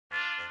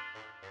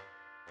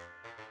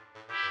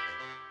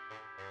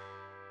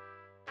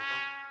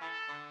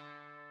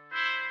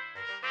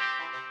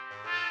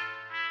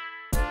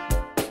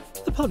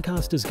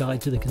Podcaster's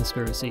Guide to the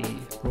Conspiracy,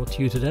 brought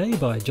to you today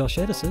by Josh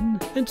Edison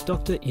and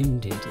Dr.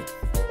 M. Dentith.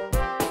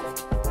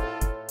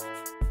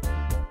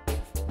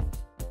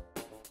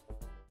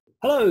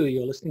 Hello,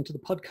 you're listening to the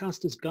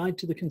Podcaster's Guide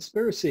to the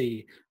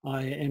Conspiracy.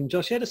 I am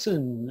Josh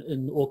Edison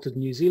in Auckland,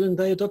 New Zealand.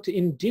 They are Dr.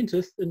 M.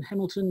 Dentith in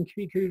Hamilton,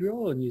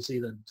 Kirikiriroa, New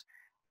Zealand.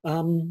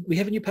 We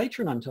have a new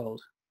patron, I'm told.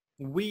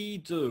 We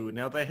do.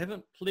 Now, they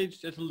haven't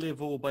pledged at a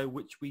level by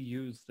which we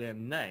use their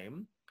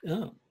name.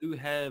 Oh. We do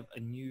have a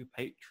new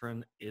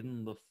patron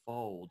in the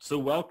fold. So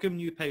welcome,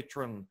 new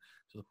patron,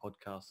 to the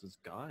Podcaster's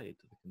Guide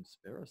to the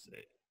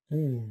Conspiracy.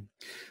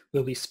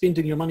 We'll be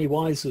spending your money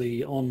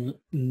wisely on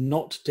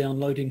not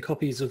downloading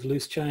copies of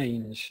Loose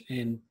Change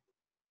and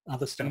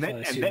other stuff.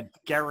 And that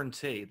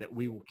guarantee that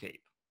we will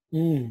keep.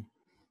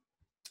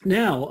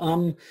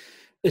 Now,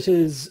 it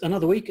is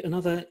another week,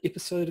 another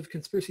episode of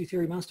Conspiracy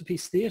Theory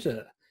Masterpiece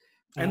Theatre.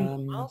 And the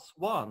last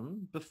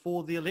one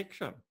before the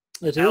election.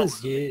 It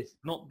is, yes.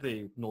 Not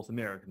the North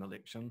American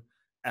election,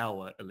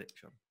 our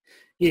election.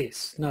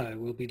 Yes, no,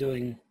 we'll be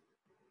doing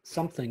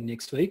something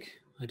next week,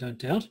 I don't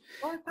doubt.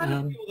 I kind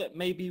of feel that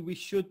maybe we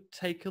should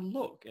take a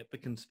look at the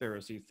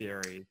conspiracy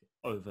theory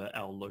over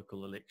our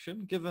local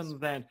election, given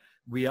that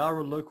we are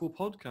a local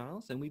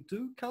podcast and we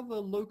do cover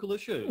local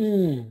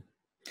issues.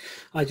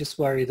 I just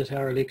worry that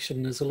our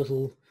election is a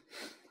little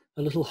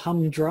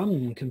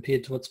humdrum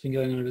compared to what's been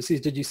going on overseas.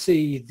 Did you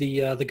see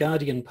the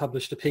Guardian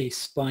published a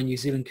piece by New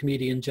Zealand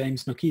comedian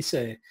James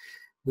Nokise,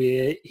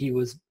 where he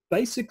was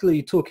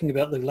basically talking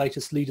about the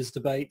latest leaders'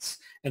 debates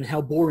and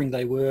how boring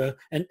they were,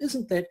 and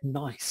isn't that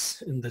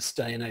nice in this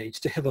day and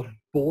age to have a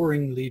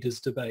boring leaders'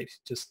 debate?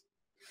 Just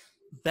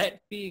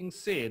that being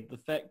said, the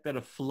fact that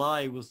a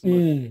fly was the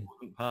most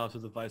important part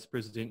of the vice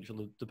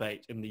presidential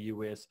debate in the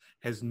US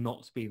has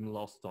not been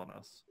lost on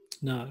us.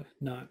 No.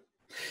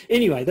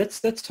 Anyway, that's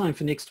time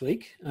for next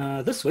week.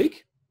 This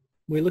week,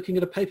 we're looking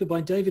at a paper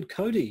by David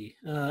Coady.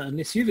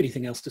 Unless you have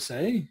anything else to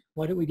say,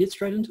 why don't we get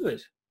straight into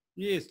it?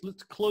 Yes,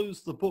 let's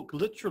close the book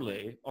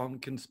literally on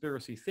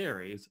conspiracy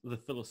theories, the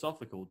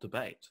philosophical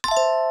debate.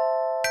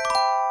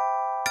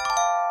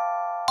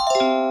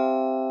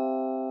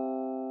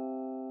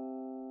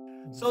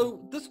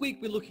 So this week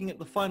we're looking at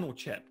the final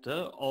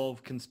chapter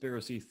of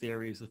Conspiracy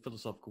Theories, the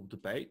Philosophical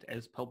Debate,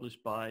 as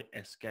published by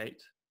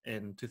Asgate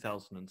in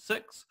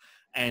 2006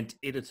 and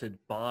edited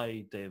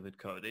by David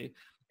Coady,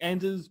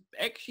 and is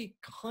actually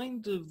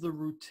kind of the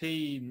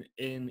routine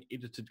in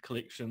edited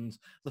collections.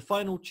 The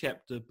final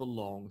chapter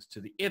belongs to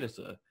the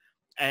editor,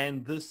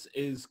 and this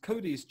is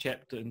Coady's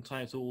chapter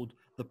entitled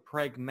The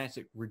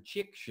Pragmatic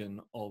Rejection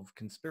of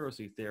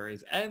Conspiracy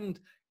Theories, and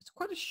it's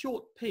quite a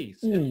short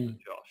piece, isn't it,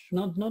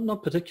 Josh?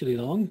 Not particularly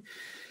long,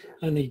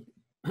 only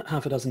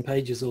half a dozen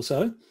pages or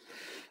so.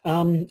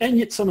 And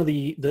yet some of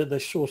the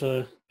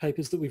shorter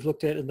papers that we've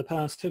looked at in the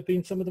past have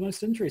been some of the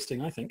most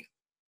interesting, I think.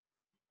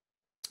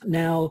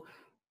 Now,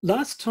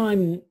 last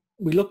time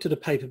we looked at a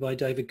paper by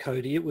David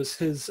Coady, it was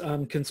his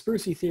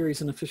Conspiracy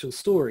Theories and Official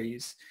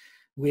Stories,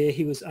 where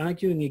he was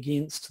arguing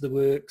against the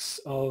works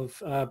of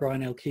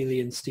Brian L. Keeley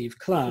and Steve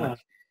Clark.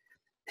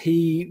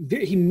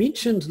 He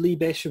mentioned Lee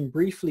Basham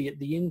briefly at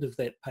the end of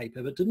that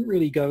paper, but didn't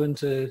really go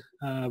into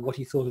what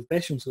he thought of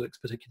Basham's works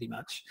particularly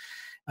much.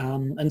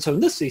 And so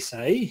in this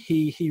essay,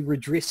 he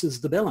redresses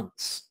the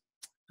balance.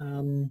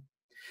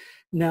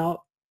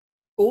 Now,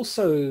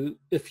 also,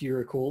 if you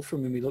recall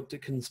from when we looked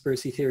at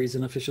Conspiracy Theories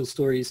and Official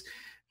Stories,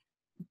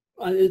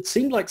 it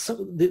seemed like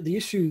the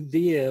issue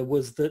there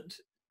was that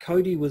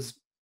Coady was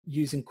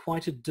using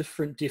quite a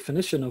different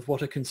definition of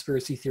what a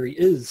conspiracy theory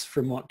is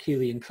from what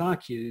Keeley and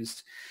Clark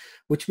used,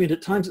 which meant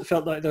at times it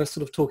felt like they were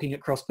sort of talking at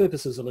cross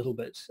purposes a little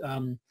bit.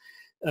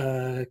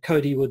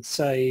 Coady would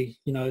say,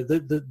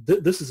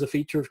 this is a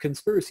feature of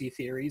conspiracy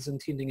theories,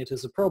 intending it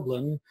as a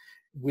problem,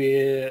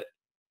 where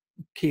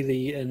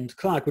Keeley and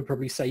Clark would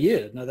probably say,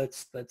 yeah, no,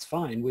 that's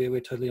fine.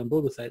 We're totally on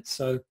board with that.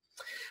 So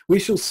we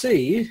shall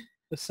see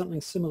if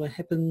something similar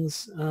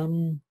happens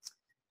in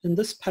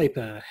this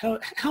paper.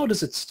 How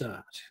does it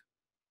start?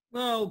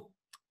 Well,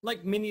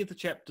 like many of the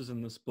chapters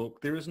in this book,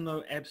 there is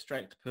no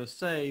abstract per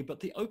se, but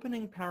the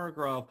opening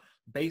paragraph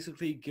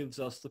basically gives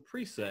us the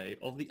précis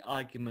of the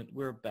argument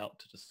we're about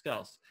to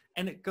discuss,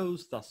 and it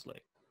goes thusly.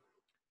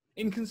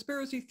 In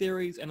Conspiracy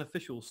Theories and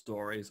Official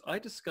Stories, I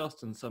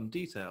discussed in some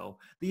detail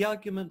the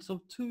arguments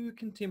of two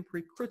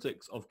contemporary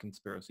critics of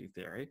conspiracy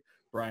theory,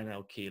 Brian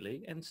L.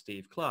 Keeley and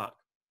Steve Clark.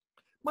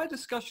 My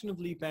discussion of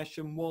Lee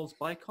Basham was,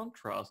 by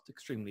contrast,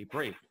 extremely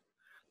brief.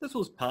 This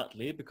was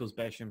partly because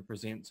Basham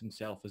presents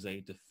himself as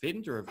a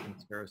defender of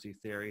conspiracy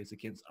theories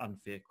against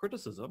unfair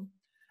criticism,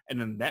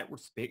 and in that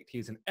respect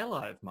he's an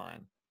ally of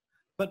mine.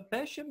 But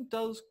Basham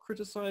does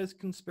criticize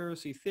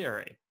conspiracy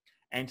theory,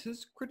 and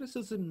his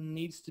criticism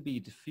needs to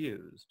be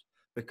diffused,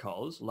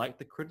 because, like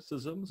the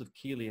criticisms of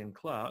Keeley and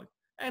Clark,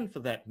 and for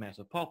that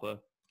matter Popper,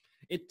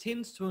 it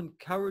tends to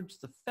encourage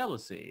the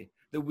fallacy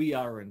that we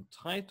are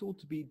entitled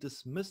to be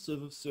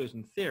dismissive of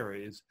certain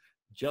theories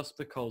just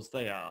because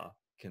they are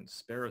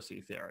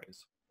conspiracy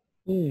theories.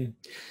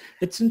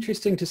 It's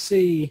interesting to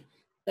see,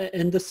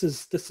 and this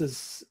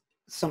is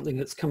something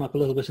that's come up a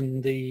little bit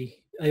in the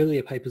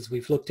earlier papers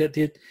we've looked at,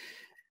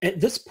 at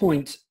this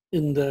point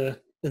in the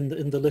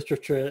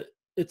literature,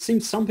 it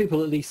seems some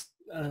people at least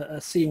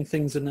are seeing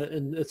things in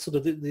it's sort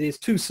of, there's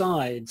two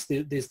sides.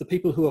 There's the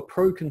people who are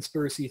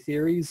pro-conspiracy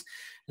theories,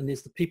 and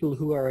there's the people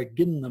who are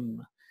against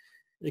them.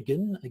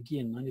 Again,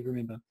 I never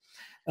remember.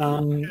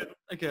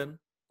 Again.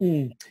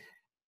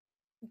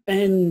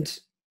 And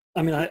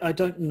I mean, I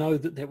don't know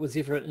that was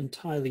ever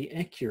entirely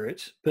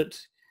accurate, but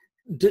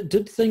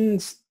did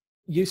things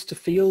used to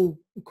feel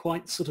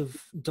quite sort of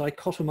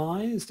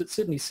dichotomized? It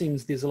certainly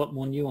seems there's a lot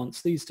more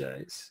nuance these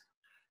days.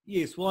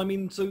 Yes, well, I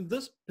mean, so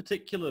this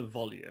particular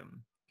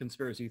volume,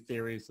 Conspiracy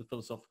Theories, the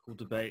Philosophical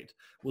Debate,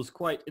 was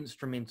quite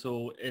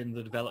instrumental in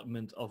the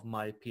development of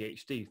my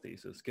PhD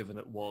thesis, given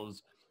it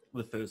was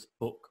the first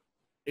book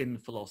in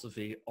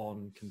philosophy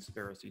on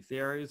conspiracy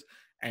theories,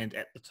 and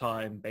at the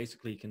time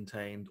basically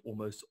contained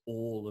almost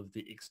all of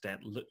the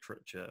extant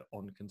literature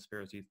on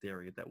conspiracy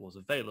theory that was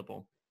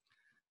available.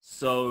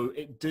 So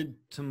it did,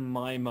 to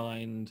my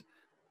mind,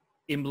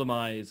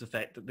 emblemize the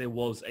fact that there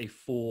was a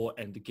for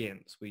and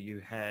against, where you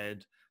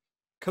had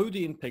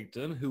Coady and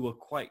Pigton, who were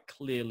quite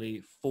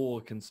clearly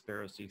for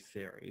conspiracy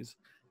theories,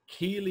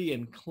 Keeley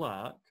and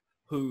Clark,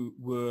 who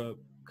were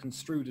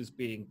construed as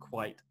being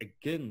quite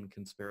against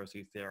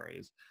conspiracy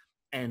theories,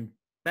 and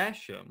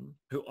Basham,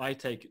 who I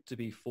take it to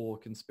be for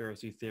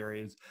conspiracy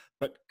theories,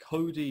 but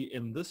Coady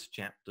in this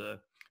chapter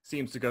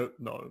seems to go,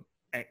 no,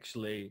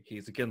 actually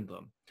he's against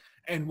them.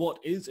 And what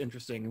is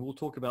interesting, and we'll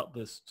talk about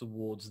this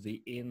towards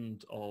the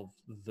end of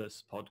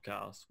this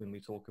podcast when we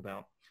talk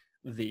about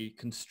the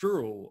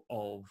construal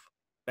of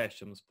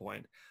Basham's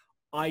point,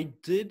 I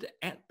did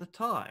at the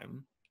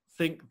time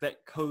think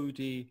that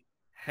Coady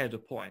had a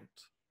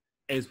point.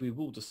 As we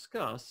will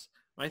discuss,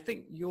 I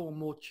think your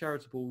more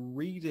charitable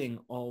reading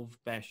of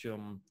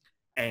Basham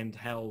and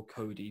how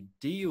Coady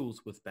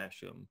deals with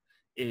Basham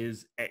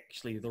is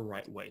actually the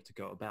right way to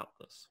go about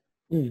this.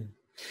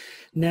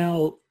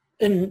 Now,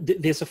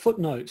 there's a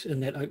footnote in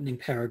that opening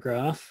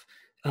paragraph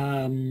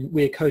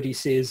where Coady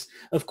says,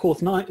 of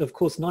course, neither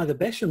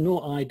Basham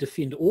nor I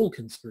defend all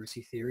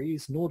conspiracy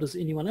theories, nor does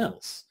anyone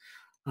else,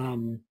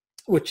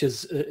 which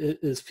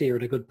is fair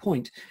and a good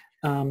point.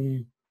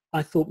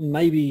 I thought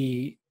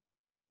maybe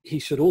he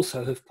should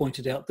also have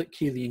pointed out that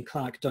Keeley and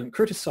Clark don't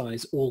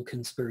criticize all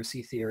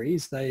conspiracy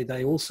theories.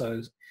 They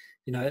also,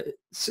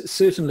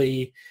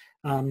 certainly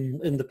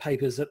in the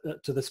papers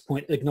to this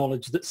point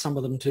acknowledge that some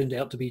of them turned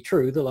out to be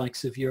true, the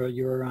likes of your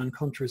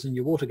Iran-Contras and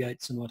your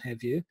Watergates and what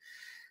have you.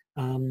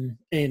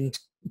 And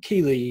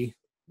Keeley,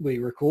 we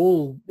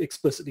recall,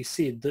 explicitly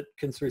said that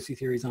conspiracy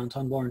theories aren't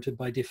unwarranted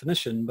by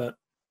definition, but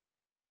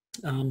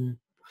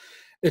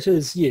it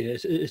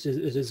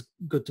is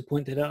good to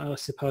point that out, I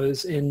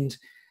suppose. And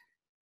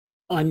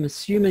I'm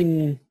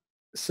assuming,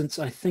 since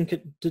I think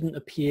it didn't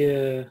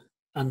appear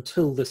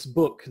until this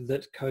book,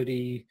 that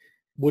Coady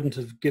wouldn't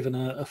have given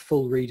a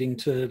full reading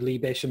to Lee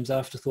Basham's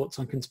afterthoughts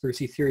on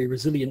conspiracy theory,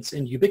 resilience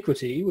and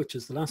ubiquity, which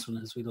is the last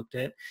one as we looked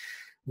at,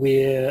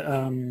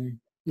 where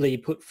Lee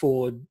put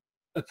forward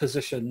a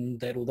position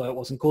that, although it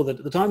wasn't called that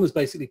at the time, was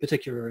basically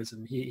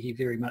particularism. He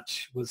very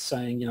much was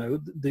saying,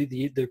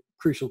 the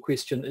crucial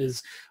question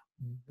is,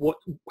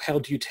 how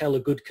do you tell a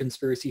good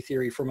conspiracy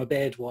theory from a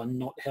bad one,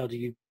 not how do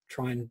you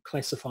try and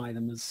classify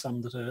them as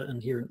some that are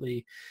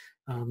inherently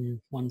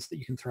ones that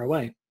you can throw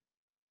away.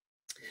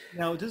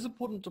 Now, it is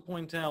important to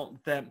point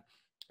out that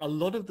a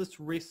lot of this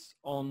rests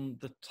on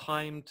the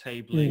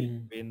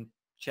timetabling when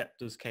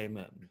chapters came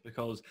in,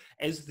 because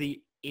as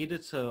the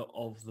editor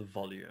of the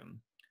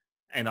volume,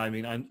 and I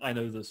mean, I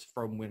know this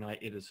from when I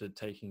edited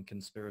Taking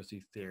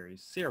Conspiracy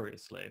Theories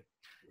Seriously,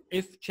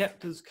 if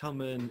chapters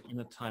come in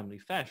a timely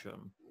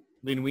fashion,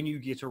 then when you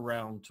get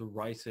around to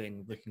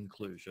writing the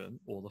conclusion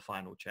or the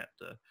final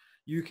chapter,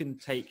 you can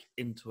take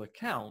into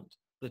account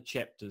the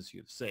chapters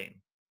you've seen.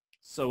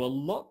 So a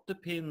lot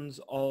depends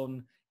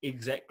on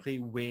exactly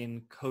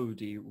when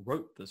Coady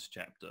wrote this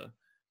chapter,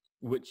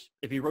 which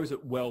if he wrote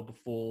it well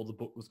before the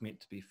book was meant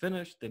to be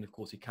finished, then of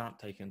course he can't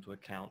take into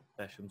account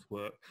Basham's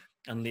work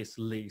unless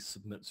Lee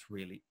submits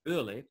really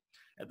early.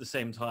 At the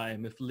same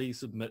time, if Lee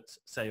submits,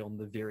 say, on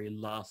the very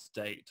last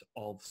date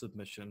of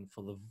submission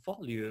for the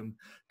volume,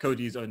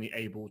 Coady is only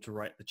able to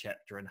write the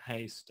chapter in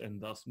haste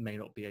and thus may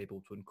not be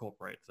able to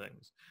incorporate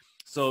things.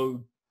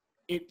 So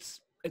it's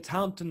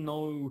hard to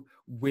know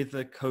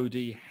whether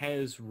Coady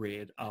has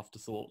read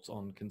Afterthoughts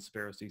on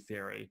Conspiracy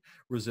Theory,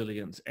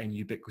 Resilience and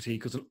Ubiquity,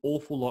 because an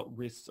awful lot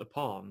rests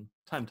upon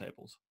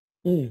timetables.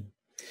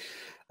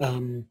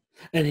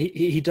 And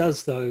he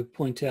does, though,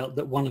 point out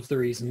that one of the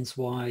reasons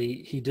why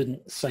he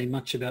didn't say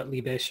much about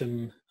Lee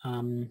Basham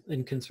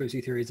in Conspiracy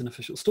Theories and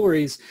Official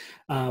Stories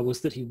was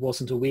that he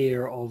wasn't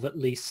aware of, at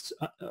least,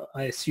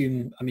 I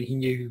assume, I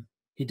mean,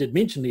 he did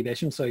mention Lee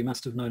Basham, so he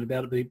must have known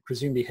about it, but he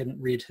presumably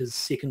hadn't read his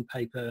second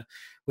paper,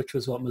 which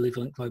was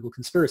Malevolent Global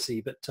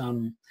Conspiracy. But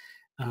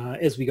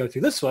as we go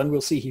through this one,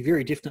 we'll see he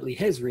very definitely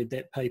has read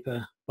that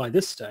paper by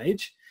this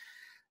stage.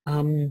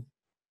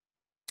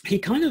 He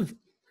kind of,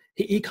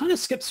 he kind of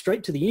skips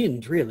straight to the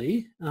end,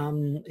 really.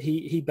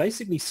 He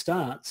basically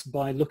starts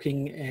by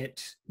looking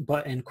at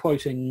and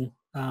quoting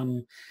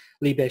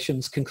Lee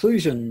Basham's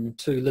conclusion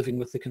to Living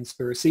with the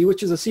Conspiracy,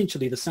 which is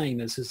essentially the same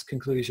as his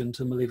conclusion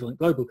to Malevolent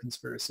Global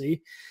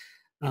Conspiracy,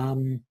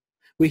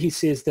 where he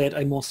says that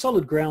a more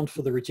solid ground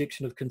for the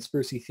rejection of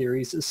conspiracy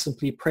theories is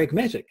simply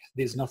pragmatic.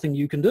 There's nothing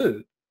you can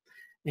do.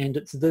 And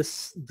it's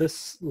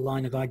this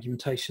line of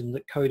argumentation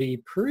that Coady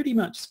pretty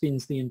much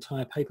spends the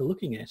entire paper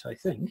looking at, I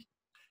think.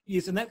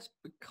 Yes, and that's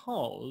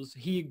because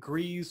he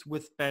agrees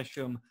with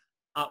Basham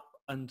up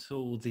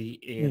until the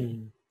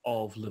end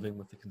of Living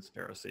with the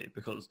Conspiracy,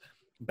 because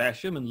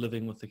Basham in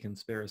Living with the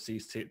Conspiracy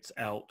sets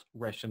out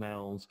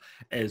rationales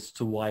as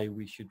to why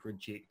we should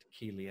reject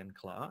Keeley and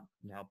Clark.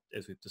 Now,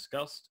 as we've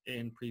discussed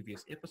in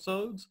previous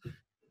episodes,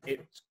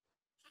 it's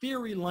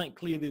very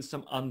likely there's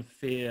some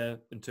unfair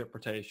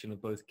interpretation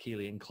of both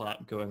Keeley and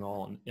Clark going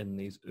on in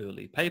these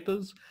early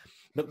papers,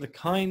 but the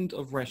kind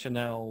of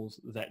rationales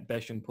that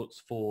Basham puts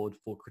forward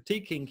for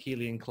critiquing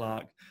Keeley and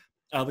Clark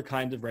are the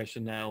kind of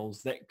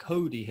rationales that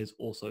Coady has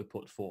also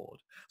put forward.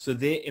 So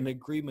they're in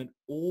agreement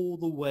all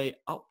the way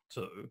up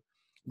to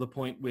the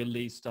point where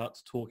Lee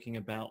starts talking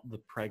about the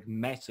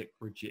pragmatic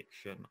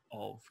rejection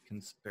of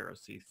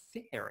conspiracy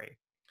theory.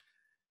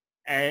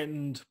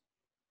 And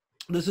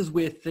this is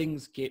where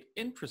things get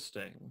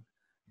interesting,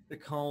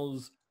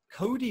 because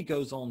Coady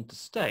goes on to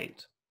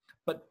state,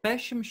 but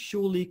Basham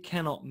surely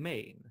cannot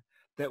mean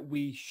that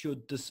we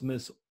should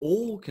dismiss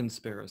all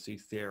conspiracy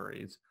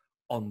theories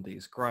on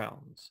these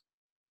grounds.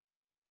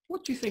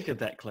 What do you think of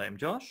that claim,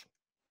 Josh?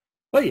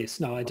 Oh yes,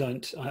 no, I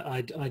don't.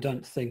 I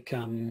don't think.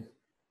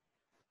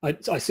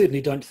 I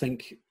certainly don't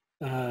think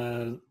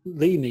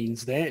Lee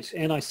means that,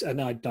 and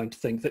I don't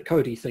think that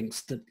Coady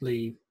thinks that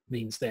Lee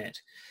means that.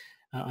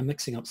 I'm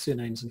mixing up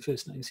surnames and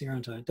first names here,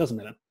 aren't I? It doesn't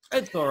matter.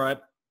 It's all right.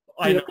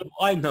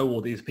 I know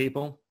all these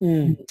people.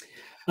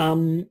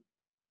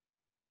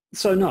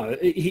 So no,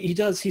 he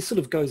does. He sort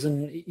of goes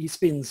in. He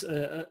spends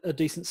a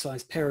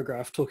decent-sized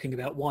paragraph talking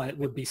about why it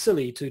would be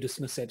silly to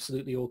dismiss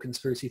absolutely all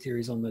conspiracy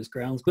theories on those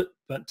grounds.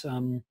 But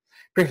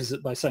preface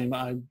it by saying,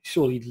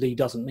 surely Lee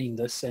doesn't mean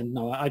this, and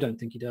no, I don't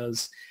think he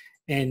does,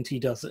 and he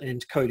does,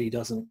 and Coady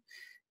doesn't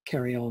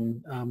carry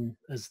on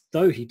as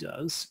though he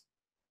does.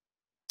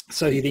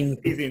 So he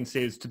then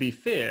says, to be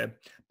fair,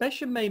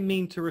 Basham may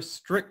mean to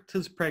restrict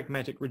his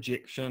pragmatic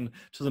rejection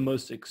to the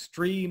most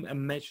extreme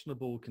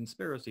imaginable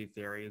conspiracy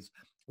theories,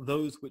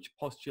 those which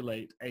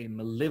postulate a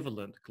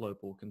malevolent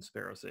global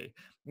conspiracy.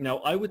 Now,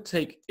 I would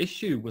take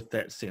issue with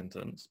that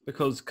sentence,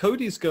 because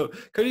Coady,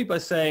 by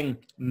saying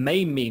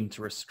may mean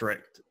to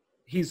restrict,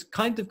 he's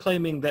kind of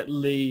claiming that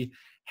Lee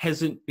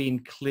hasn't been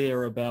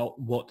clear about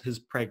what his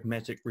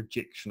pragmatic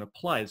rejection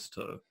applies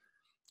to.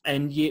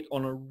 And yet,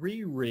 on a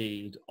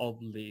reread of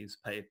Lee's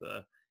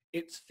paper,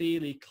 it's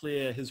fairly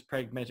clear his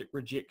pragmatic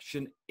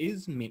rejection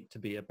is meant to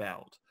be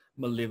about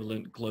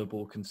malevolent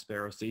global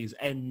conspiracies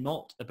and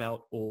not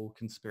about all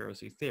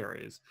conspiracy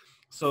theories.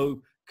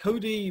 So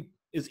Coady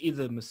is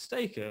either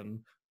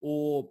mistaken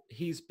or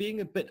he's being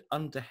a bit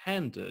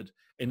underhanded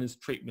in his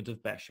treatment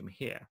of Basham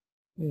here.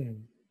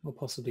 Or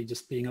possibly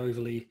just being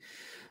overly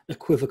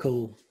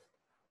equivocal,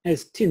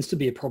 as tends to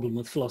be a problem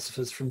with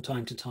philosophers from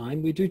time to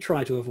time. We do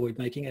try to avoid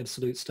making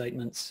absolute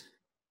statements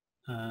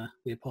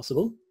where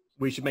possible.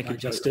 We should make a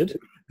just joke. did.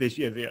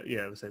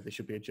 So there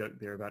should be a joke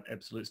there about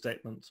absolute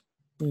statements.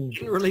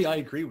 Generally, I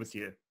agree with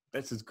you.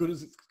 That's as good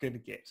as it's going to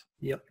get.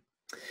 Yep.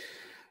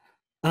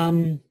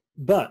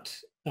 But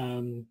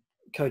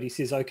Coady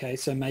says, okay,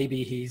 so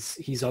maybe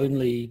he's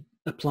only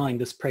applying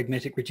this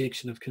pragmatic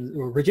rejection of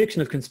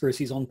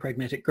conspiracies on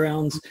pragmatic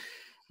grounds,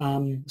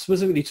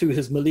 specifically to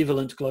his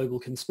malevolent global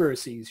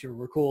conspiracies. You'll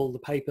recall the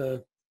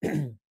paper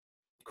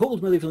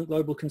called Malevolent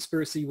Global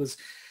Conspiracy was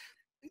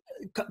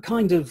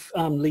kind of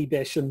Lee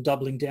Basham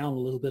doubling down a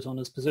little bit on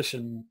his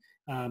position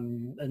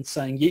and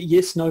saying,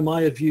 yes, no,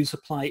 my views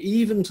apply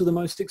even to the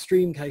most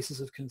extreme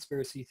cases of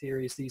conspiracy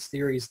theories, these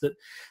theories that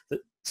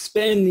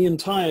span the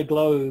entire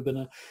globe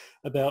and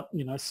about,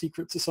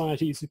 secret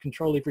societies who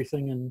control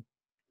everything and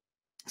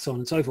so on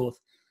and so forth.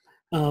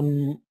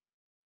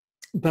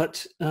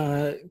 But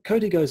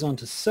Coady goes on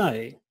to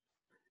say,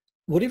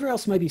 whatever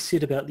else may be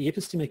said about the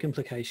epistemic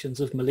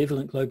implications of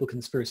malevolent global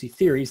conspiracy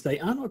theories, they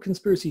are not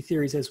conspiracy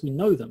theories as we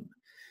know them.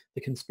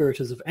 The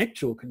conspirators of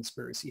actual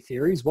conspiracy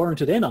theories,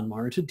 warranted and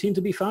unwarranted, tend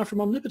to be far from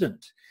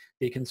omnipotent.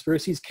 Their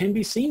conspiracies can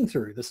be seen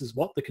through. This is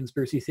what the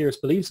conspiracy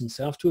theorist believes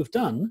himself to have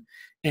done,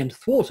 and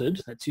thwarted.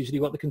 That's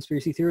usually what the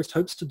conspiracy theorist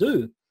hopes to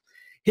do.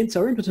 Hence,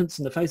 our impotence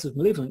in the face of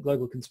malevolent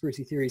global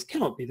conspiracy theories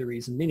cannot be the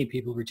reason many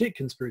people reject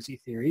conspiracy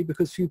theory,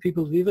 because few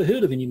people have ever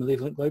heard of any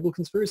malevolent global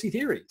conspiracy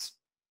theories.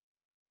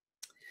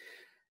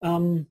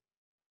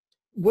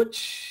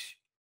 Which,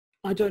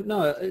 I don't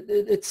know,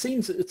 it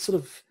seems it's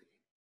sort of,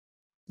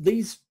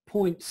 these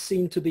points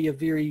seem to be a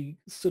very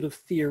sort of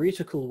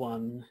theoretical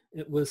one.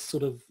 It was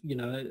sort of,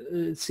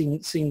 it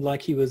seemed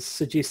like he was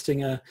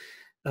suggesting a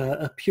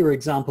pure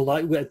example.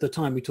 Like at the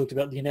time we talked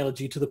about the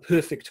analogy to the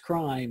perfect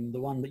crime,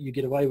 the one that you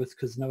get away with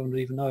because no one would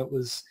even know it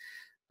was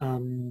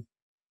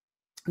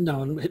no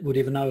one would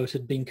ever know it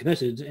had been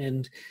committed.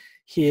 And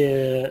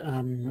here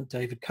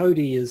David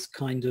Coady is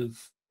kind of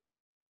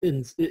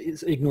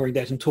is ignoring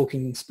that and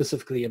talking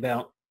specifically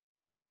about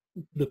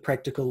the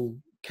practical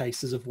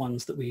cases of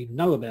ones that we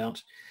know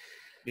about.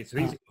 Yeah, so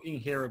he's talking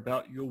here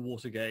about your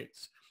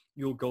Watergates,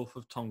 your Gulf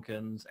of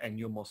Tonkins, and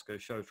your Moscow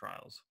show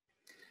trials.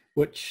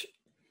 Which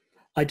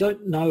I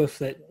don't know if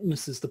that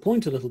misses the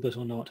point a little bit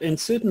or not. And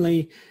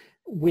certainly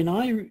when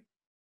I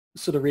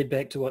sort of read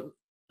back to what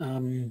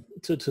to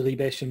Lee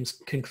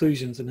Basham's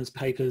conclusions in his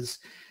papers,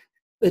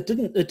 it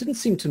didn't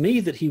seem to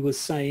me that he was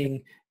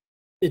saying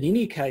in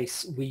any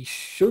case we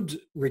should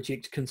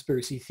reject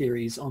conspiracy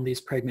theories on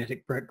these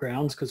pragmatic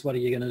grounds, because what are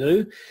you going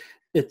to do?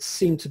 It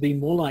seemed to be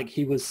more like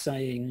he was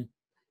saying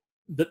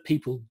that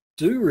people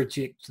do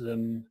reject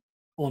them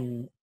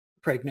on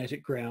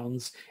pragmatic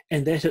grounds,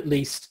 and that at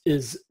least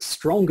is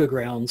stronger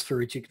grounds for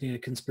rejecting a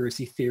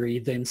conspiracy theory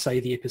than, say,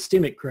 the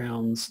epistemic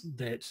grounds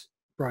that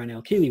Brian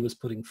L. Keeley was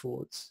putting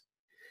forwards.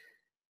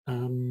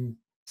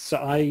 So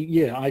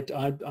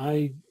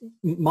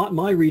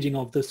my reading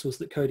of this was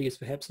that Coady is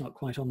perhaps not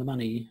quite on the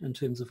money in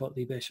terms of what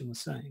Lee Basham was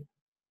saying.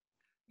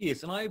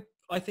 Yes, and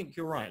I think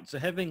you're right. So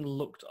having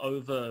looked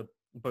over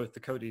both the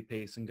Coady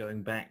piece and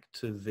going back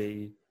to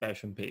the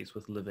Basham piece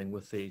with Living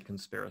with the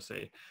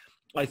Conspiracy,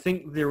 I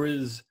think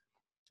there's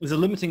a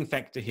limiting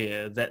factor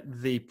here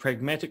that the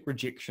pragmatic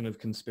rejection of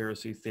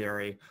conspiracy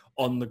theory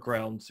on the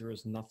grounds there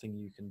is nothing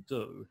you can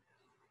do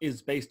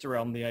is based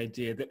around the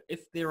idea that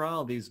if there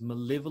are these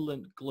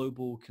malevolent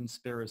global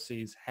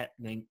conspiracies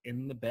happening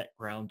in the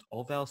background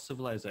of our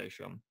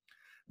civilization,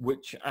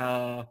 which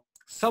are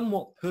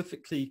somewhat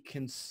perfectly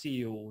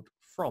concealed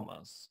from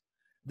us,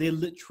 there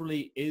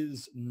literally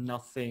is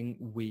nothing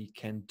we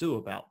can do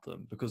about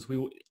them, because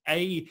we'll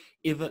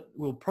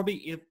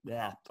probably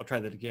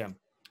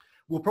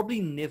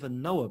never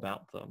know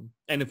about them.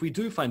 And if we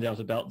do find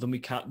out about them, we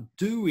can't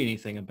do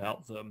anything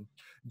about them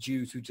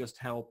due to just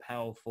how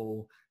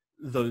powerful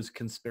those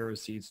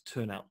conspiracies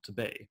turn out to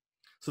be.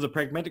 So the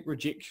pragmatic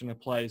rejection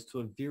applies to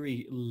a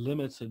very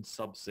limited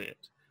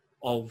subset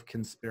of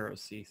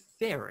conspiracy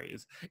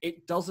theories.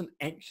 It doesn't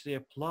actually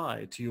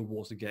apply to your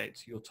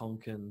Watergate, your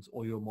Tonkins,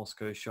 or your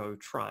Moscow show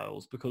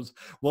trials, because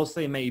whilst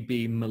they may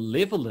be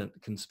malevolent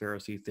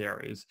conspiracy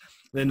theories,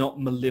 they're not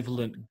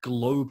malevolent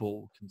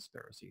global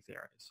conspiracy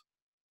theories.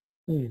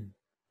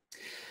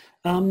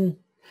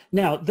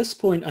 Now, at this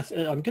point,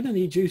 I'm going to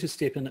need you to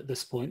step in at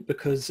this point,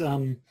 because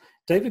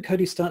David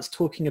Coady starts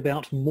talking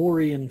about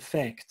Maurean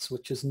facts,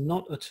 which is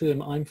not a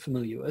term I'm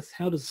familiar with.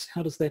 How does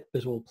that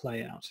bit all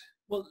play out?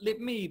 Well,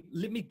 let me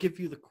give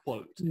you the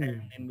quote, and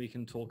then we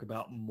can talk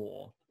about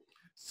more.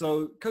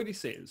 So Coady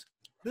says,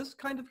 this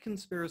kind of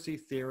conspiracy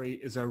theory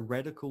is a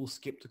radical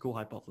skeptical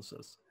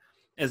hypothesis.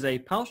 As a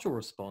partial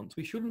response,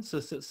 we should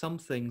insist that some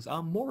things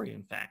are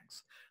Maurean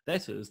facts.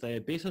 That is, they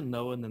are better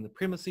known than the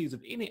premises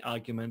of any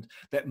argument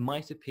that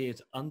might appear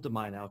to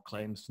undermine our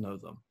claims to know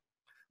them.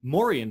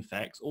 Maurean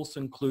facts also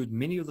include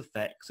many of the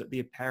facts that the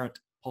apparent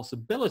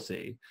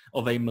possibility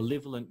of a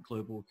malevolent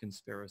global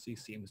conspiracy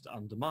seems to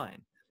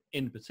undermine.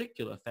 In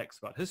particular, facts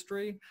about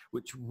history,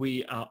 which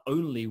we are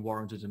only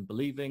warranted in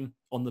believing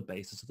on the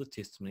basis of the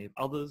testimony of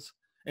others.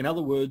 In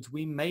other words,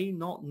 we may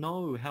not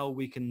know how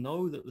we can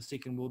know that the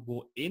Second World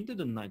War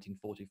ended in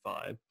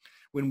 1945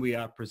 when we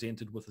are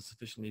presented with a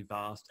sufficiently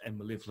vast and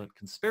malevolent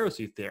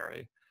conspiracy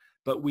theory,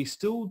 but we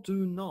still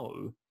do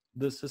know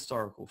this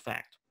historical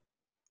fact.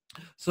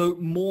 So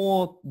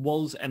Moore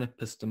was an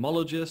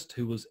epistemologist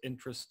who was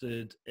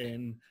interested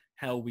in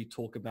how we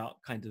talk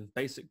about kind of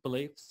basic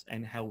beliefs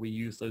and how we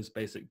use those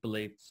basic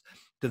beliefs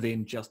to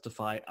then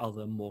justify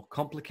other more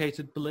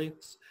complicated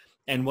beliefs.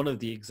 And one of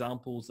the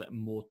examples that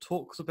Moore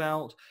talks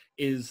about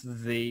is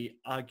the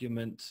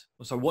argument,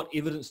 so what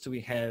evidence do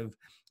we have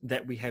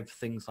that we have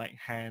things like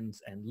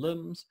hands and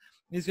limbs?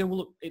 And he's going, well,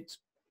 look, it's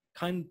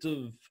kind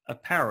of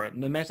apparent,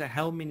 no matter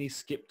how many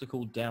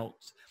skeptical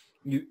doubts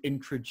you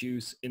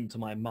introduce into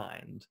my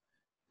mind,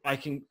 I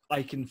can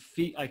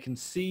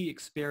see,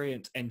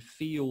 experience, and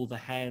feel the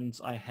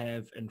hands I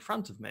have in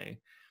front of me.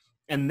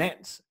 And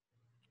that's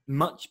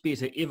much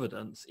better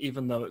evidence,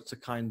 even though it's a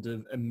kind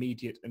of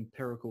immediate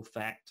empirical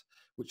fact,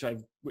 which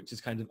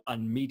is kind of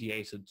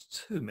unmediated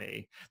to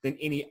me, than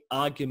any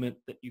argument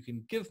that you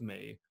can give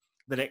me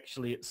that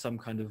actually it's some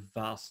kind of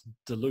vast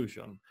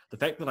delusion. The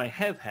fact that I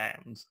have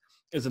hands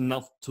is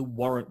enough to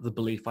warrant the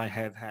belief I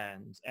have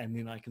hands, and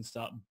then I can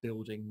start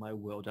building my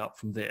world out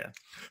from there.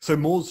 So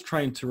Moore's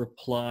trying to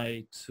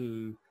reply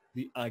to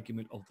the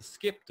argument of the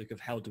skeptic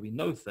of how do we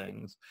know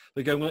things.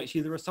 They're going, well,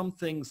 actually, there are some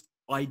things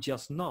I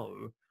just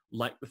know,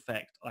 like the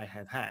fact I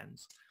have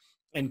hands.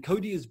 And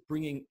Coady is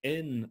bringing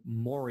in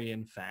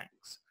Maurean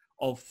facts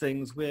of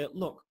things where,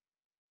 look,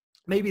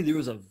 maybe there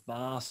is a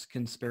vast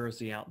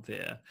conspiracy out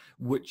there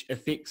which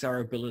affects our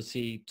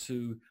ability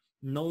to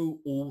know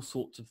all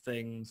sorts of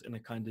things in a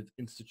kind of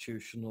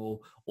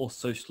institutional or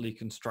socially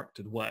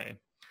constructed way.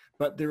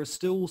 But there are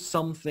still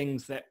some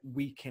things that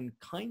we can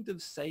kind of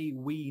say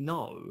we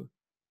know,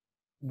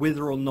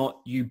 whether or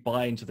not you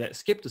buy into that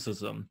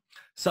skepticism,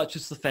 such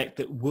as the fact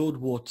that World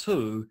War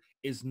II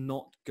is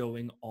not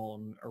going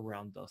on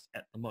around us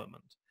at the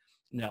moment.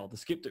 Now, the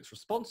skeptic's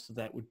response to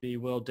that would be,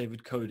 well,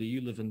 David Coady,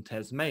 you live in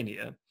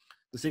Tasmania.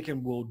 The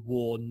Second World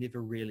War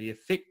never really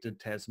affected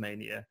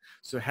Tasmania.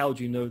 So how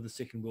do you know the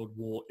Second World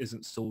War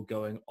isn't still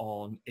going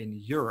on in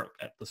Europe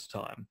at this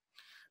time?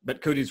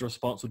 But Cody's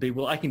response would be,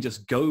 well, I can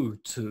just go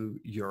to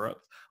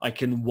Europe. I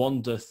can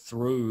wander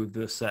through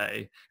the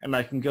say, and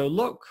I can go,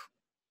 look,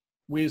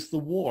 where's the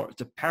war?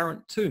 It's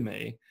apparent to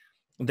me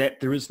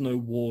that there is no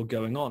war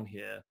going on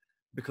here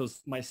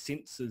because my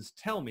senses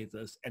tell me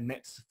this, and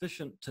that's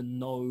sufficient to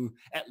know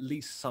at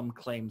least some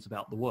claims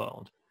about the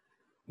world.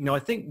 Now, I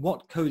think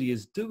what Coady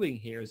is doing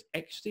here is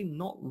actually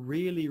not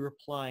really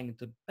replying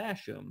to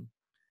Basham.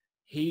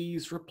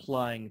 He's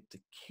replying to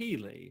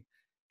Keeley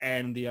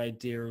and the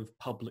idea of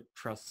public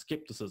trust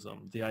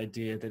skepticism, the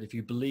idea that if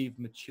you believe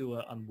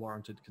mature,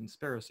 unwarranted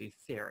conspiracy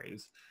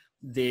theories,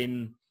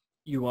 then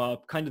you are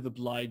kind of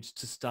obliged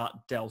to start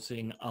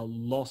doubting a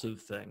lot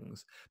of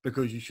things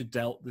because you should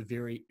doubt the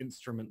very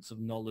instruments of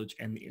knowledge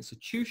and the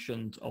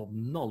institutions of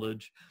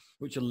knowledge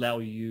which allow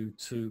you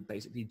to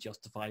basically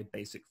justify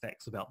basic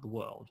facts about the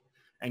world.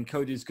 And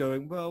Cody's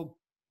going, well,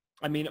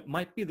 I mean, it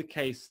might be the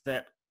case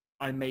that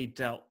I may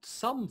doubt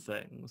some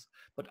things,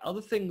 but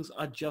other things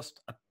are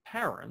just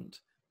apparent,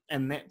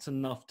 and that's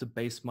enough to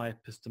base my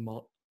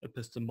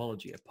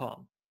epistemology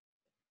upon.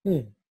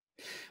 Well,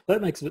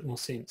 that makes a bit more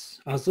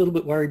sense. I was a little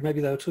bit worried maybe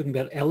they were talking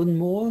about Alan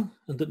Moore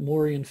and that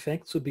Moorian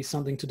facts would be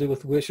something to do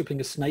with worshipping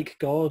a snake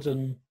god.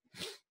 And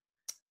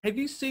have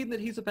you seen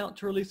that he's about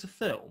to release a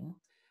film?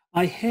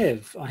 I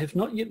have. I have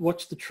not yet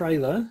watched the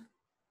trailer.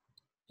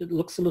 It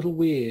looks a little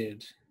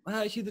weird.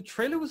 Actually, the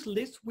trailer was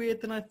less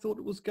weird than I thought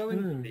it was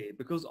going to be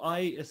because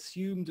I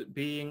assumed it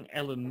being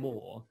Alan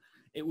Moore,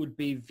 it would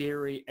be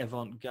very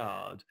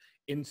avant-garde.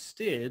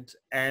 Instead,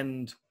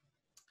 and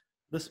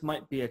this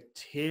might be a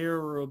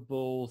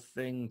terrible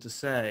thing to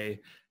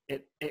say,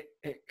 it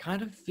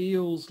kind of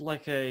feels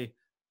like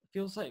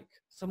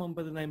someone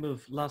by the name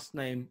of last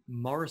name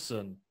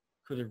Morrison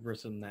could have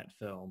written that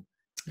film.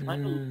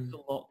 Kind of looks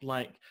a lot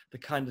like the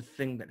kind of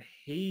thing that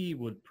he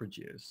would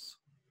produce.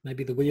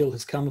 Maybe the wheel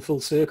has come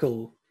full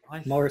circle.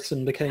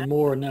 Morrison became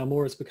Moore and now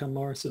Moore has become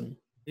Morrison.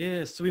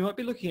 Yeah, so we might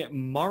be looking at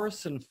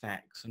Morrison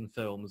facts and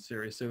films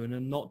very soon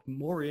and not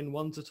Moorian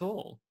ones at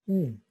all.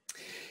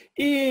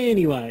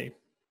 Anyway,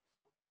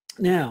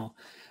 now,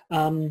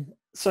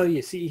 so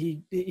yes,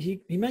 he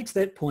makes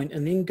that point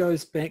and then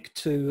goes back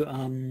to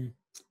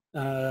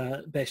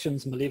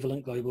Basham's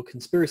malevolent global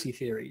conspiracy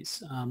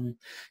theories.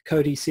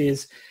 Coady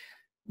says,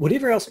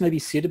 whatever else may be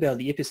said about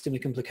the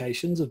epistemic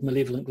implications of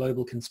malevolent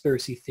global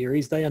conspiracy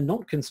theories, they are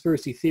not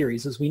conspiracy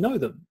theories as we know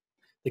them.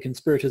 The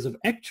conspirators of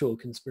actual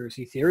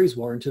conspiracy theories,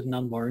 warranted and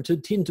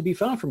unwarranted, tend to be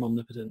far from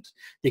omnipotent.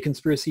 Their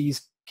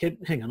conspiracies can...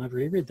 Hang on, I've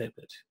already read that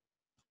bit.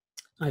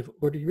 I've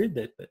already read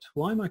that bit.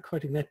 Why am I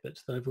quoting that bit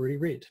that I've already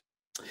read?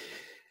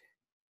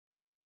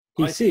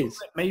 He says...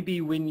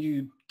 Maybe when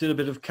you did a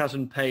bit of cut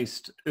and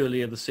paste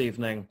earlier this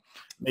evening,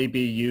 maybe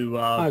you...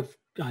 I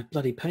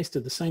bloody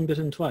pasted the same bit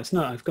in twice.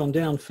 No, I've gone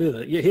down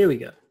further. Yeah, here we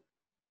go.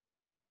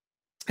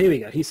 Here we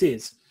go. He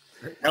says...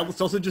 How the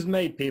sausage is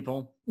made,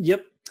 people.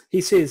 Yep.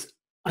 He says...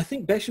 I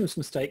think Basham's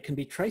mistake can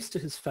be traced to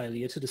his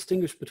failure to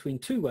distinguish between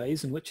two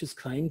ways in which his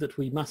claim that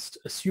we must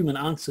assume an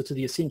answer to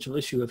the essential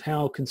issue of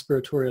how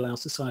conspiratorial our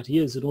society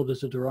is in order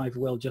to derive a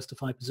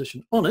well-justified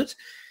position on it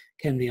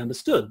can be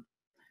understood.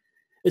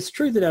 It's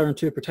true that our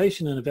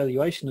interpretation and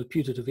evaluation of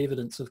putative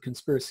evidence of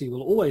conspiracy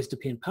will always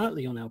depend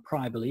partly on our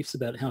prior beliefs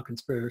about how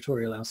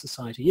conspiratorial our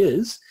society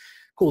is.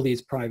 Call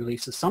these prior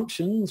beliefs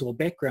assumptions or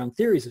background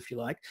theories if you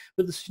like,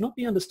 but this should not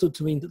be understood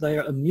to mean that they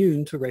are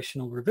immune to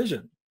rational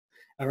revision.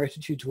 Our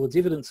attitude towards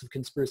evidence of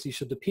conspiracy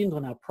should depend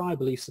on our prior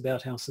beliefs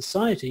about our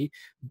society,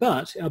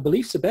 but our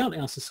beliefs about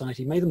our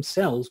society may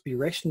themselves be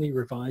rationally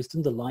revised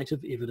in the light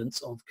of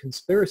evidence of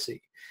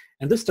conspiracy.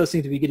 And this does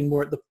seem to be getting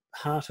more at the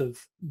heart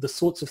of the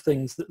sorts of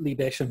things that Lee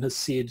Basham has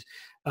said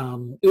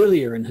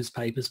earlier in his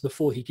papers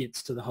before he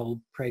gets to the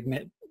whole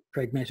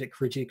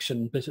pragmatic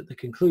rejection bit at the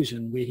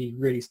conclusion, where he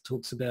really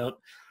talks about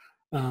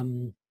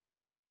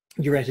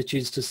your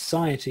attitudes to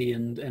society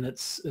and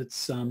its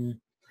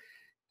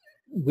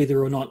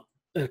whether or not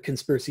a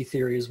conspiracy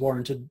theory is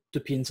warranted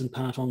depends in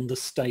part on the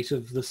state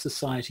of the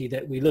society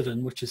that we live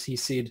in, which, as he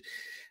said,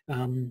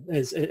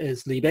 as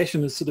Lee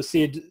Basham has sort of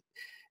said,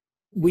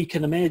 we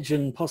can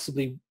imagine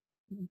possibly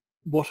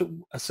what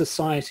a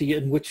society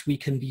in which we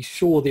can be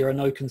sure there are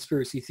no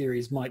conspiracy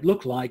theories might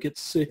look like. It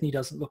certainly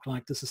doesn't look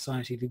like the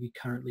society that we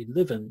currently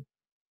live in.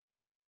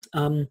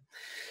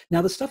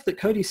 Now, the stuff that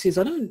Coady says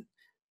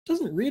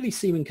doesn't really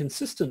seem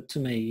inconsistent to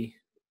me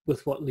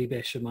with what Lee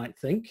Basham might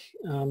think.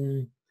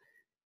 I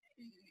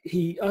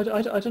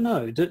don't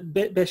know.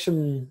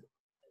 Basham,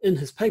 in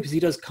his papers, he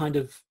does kind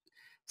of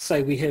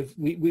say we have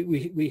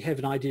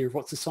an idea of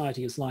what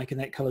society is like, and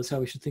that colours how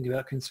we should think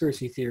about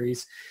conspiracy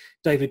theories.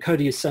 David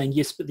Coady is saying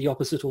yes, but the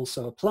opposite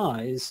also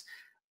applies.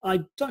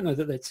 I don't know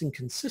that that's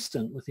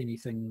inconsistent with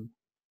anything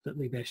that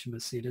Lee Basham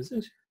has said, is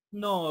it?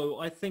 No,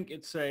 I think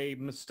it's a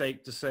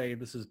mistake to say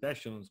this is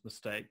Basham's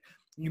mistake.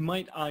 You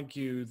might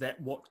argue that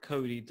what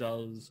Coady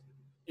does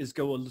is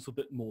go a little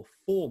bit more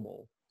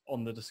formal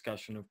on the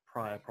discussion of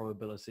prior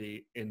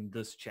probability in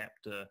this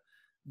chapter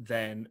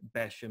than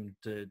Basham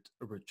did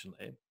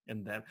originally.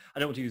 In that, I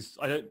don't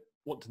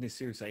want to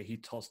necessarily say he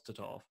tossed it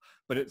off,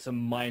 but it's a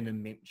minor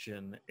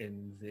mention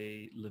in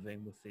the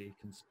Living with the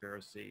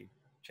Conspiracy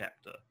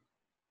chapter.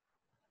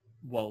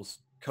 Whilst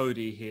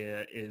Coady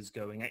here is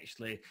going,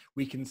 actually,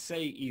 we can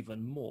say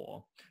even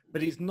more,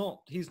 but he's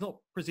not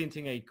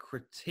presenting a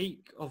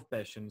critique of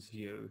Basham's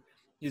view.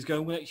 He's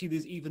going, well, actually,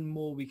 there's even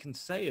more we can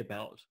say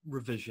about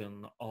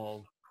revision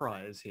of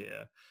priors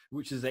here,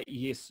 which is that,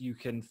 yes, you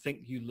can think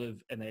you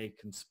live in a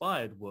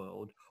conspired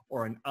world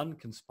or an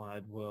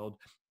unconspired world,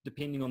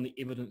 depending on the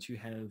evidence you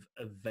have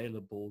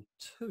available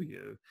to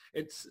you.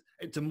 It's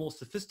a more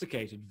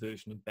sophisticated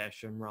version of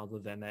Basham rather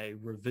than a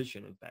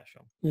revision of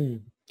Basham.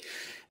 Mm.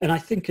 And I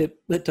think it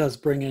does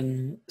bring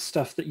in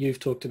stuff that you've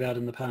talked about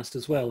in the past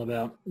as well,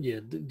 about,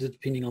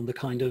 depending on the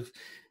kind of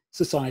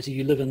society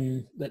you live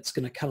in, that's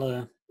going to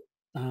colour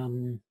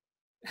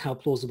how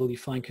plausible you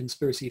find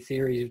conspiracy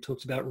theories. You've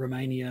talked about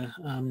Romania.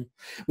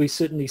 We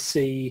certainly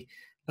see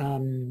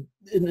in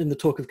the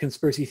talk of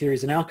conspiracy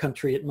theories in our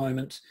country at the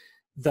moment,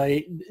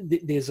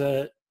 there's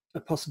a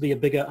possibly a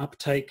bigger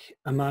uptake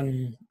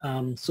among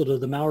sort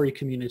of the Maori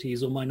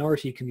communities or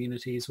minority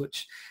communities,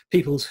 which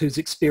peoples whose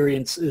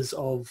experience is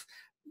of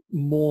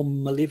more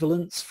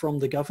malevolence from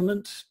the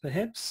government,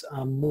 perhaps,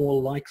 are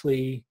more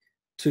likely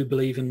to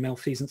believe in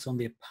malfeasance on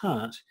their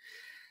part.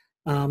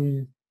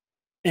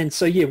 And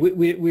so,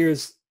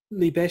 whereas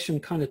Lee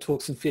Basham kind of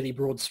talks in fairly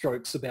broad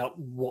strokes about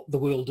what the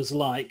world is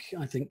like,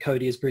 I think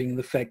Coady is bringing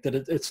the fact that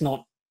it's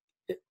not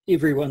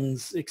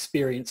everyone's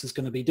experience is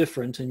going to be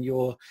different, and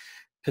your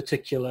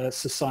particular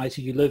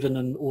society you live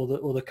in or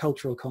the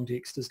cultural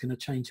context is going to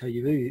change how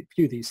you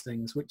view these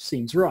things, which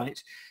seems right.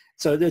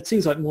 So it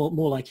seems like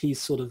more like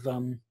he's sort of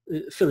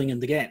filling in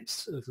the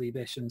gaps of Lee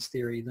Basham's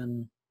theory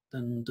than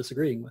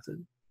disagreeing with it.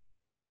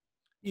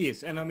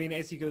 Yes, and I mean,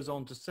 as he goes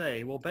on to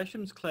say, well,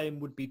 Basham's claim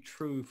would be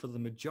true for the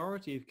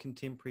majority of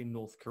contemporary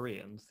North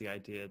Koreans, the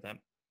idea that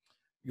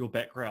your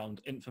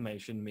background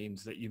information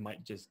means that you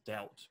might just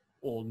doubt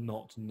or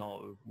not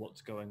know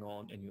what's going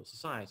on in your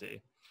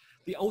society.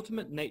 The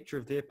ultimate nature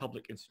of their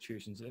public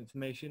institutions and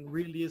information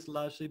really is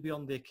largely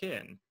beyond their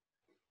ken.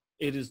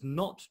 It is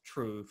not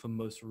true for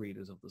most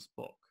readers of this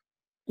book.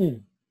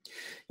 Mm.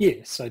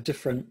 Yeah, so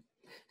different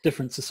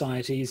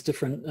societies,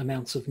 different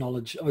amounts of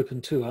knowledge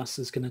open to us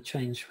is going to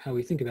change how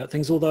we think about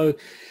things. Although,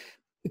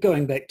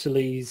 going back to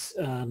Lee's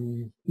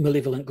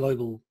malevolent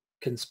global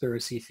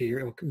conspiracy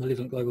theory or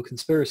malevolent global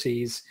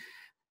conspiracies,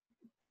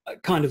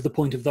 kind of the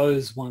point of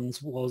those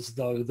ones was,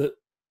 though, that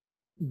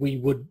we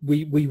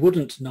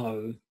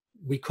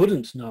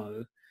couldn't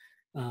know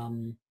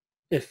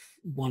if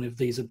one of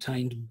these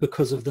obtained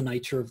because of the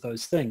nature of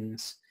those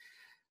things.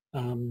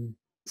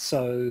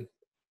 So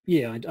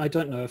yeah, I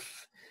don't know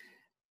if,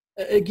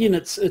 again,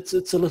 it's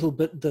a little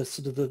bit the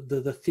sort of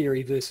the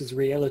theory versus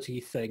reality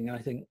thing. I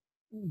think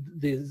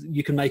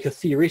you can make a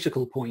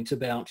theoretical point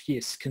about,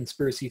 yes,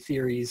 conspiracy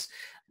theories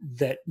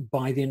that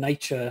by their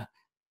nature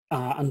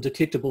are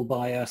undetectable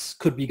by us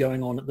could be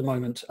going on at the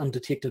moment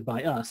undetected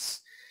by us.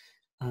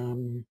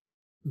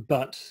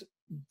 But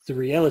the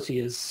reality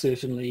is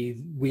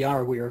certainly we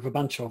are aware of a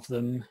bunch of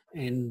them,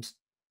 and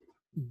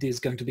there's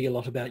going to be a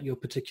lot about your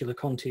particular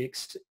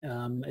context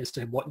as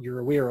to what you're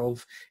aware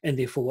of, and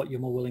therefore what you're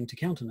more willing to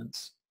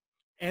countenance.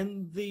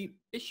 And the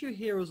issue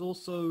here is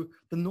also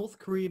the North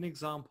Korean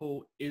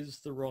example is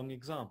the wrong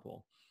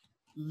example.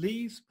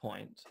 Lee's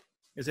point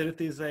is that if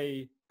there's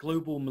a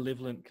global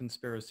malevolent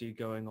conspiracy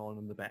going on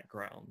in the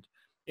background,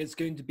 it's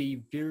going to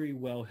be very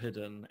well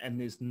hidden and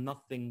there's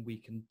nothing we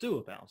can do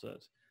about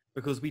it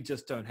because we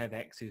just don't have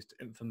access to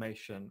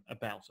information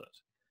about it.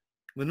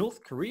 The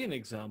North Korean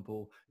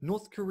example,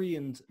 North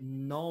Koreans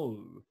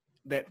know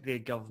that their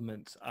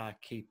governments are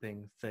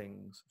keeping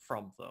things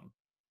from them.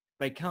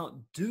 They can't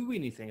do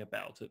anything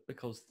about it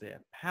because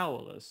they're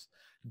powerless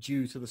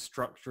due to the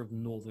structure of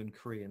Northern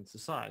Korean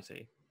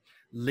society.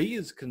 Lee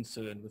is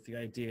concerned with the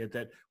idea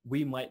that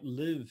we might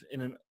live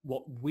in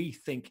what we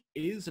think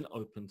is an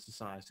open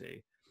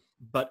society,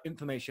 but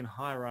information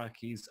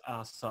hierarchies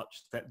are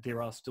such that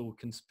there are still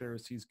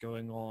conspiracies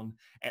going on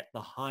at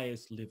the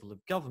highest level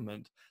of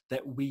government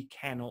that we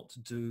cannot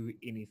do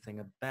anything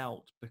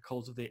about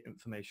because of their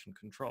information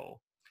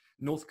control.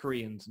 North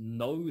Koreans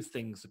know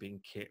things are being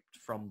kept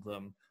from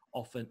them,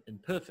 often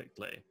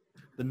imperfectly.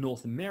 The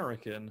North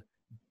American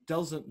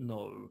doesn't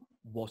know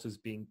what is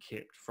being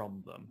kept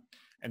from them.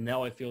 And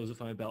now I feel as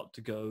if I'm about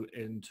to go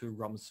into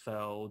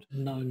Rumsfeld.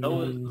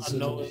 Knowns,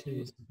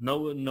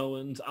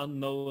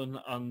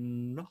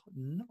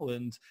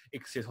 unknowns,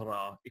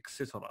 etc.,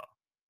 etc.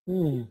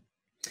 Mm.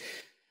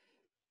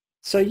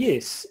 So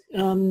yes,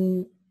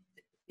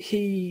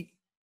 he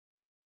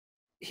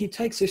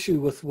takes issue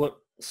with what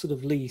sort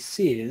of Lee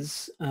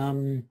says,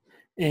 and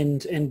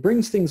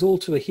brings things all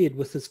to a head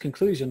with his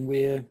conclusion,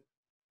 where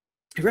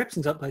he wraps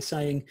things up by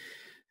saying,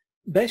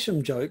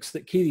 Basham jokes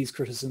that Keely's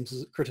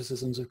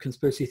criticisms of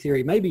conspiracy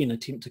theory may be an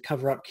attempt to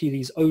cover up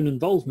Keely's own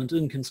involvement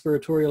in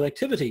conspiratorial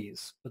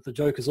activities, but the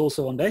joke is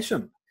also on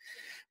Basham.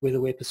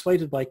 Whether we're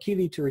persuaded by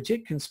Keely to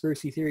reject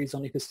conspiracy theories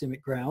on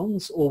epistemic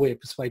grounds, or we're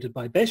persuaded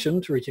by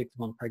Basham to reject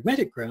them on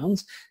pragmatic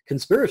grounds,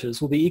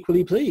 conspirators will be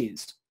equally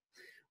pleased.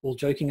 All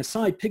joking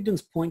aside,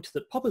 Pigden's point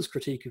that Popper's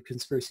critique of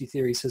conspiracy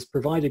theories has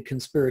provided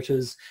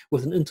conspirators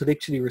with an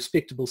intellectually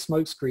respectable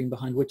smokescreen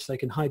behind which they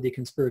can hide their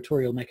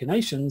conspiratorial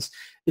machinations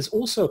is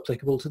also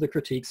applicable to the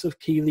critiques of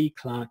Keely,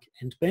 Clarke,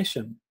 and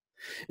Basham.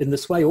 In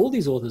this way, all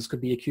these authors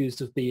could be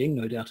accused of being,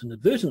 no doubt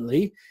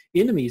inadvertently,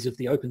 enemies of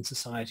the open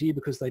society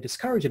because they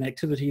discourage an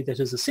activity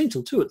that is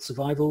essential to its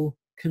survival,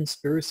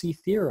 conspiracy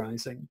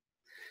theorizing.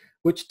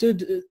 Which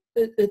it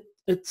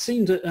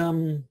seemed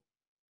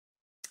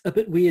a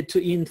bit weird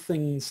to end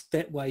things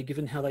that way,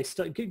 given how they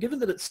given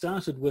that it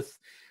started with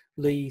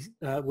Lee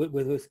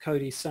with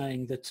Coady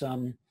saying that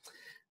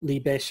Lee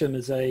Basham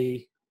is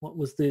a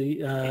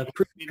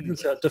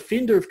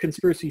defender of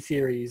conspiracy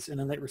theories,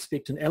 and in that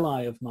respect an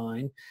ally of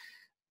mine,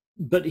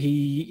 but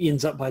he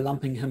ends up by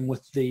lumping him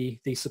with the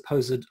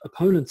supposed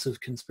opponents of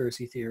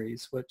conspiracy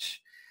theories,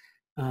 which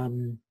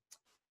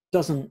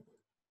doesn't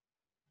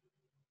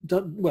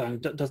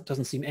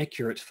seem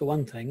accurate, for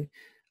one thing.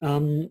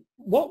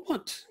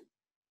 What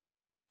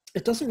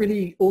it doesn't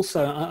really.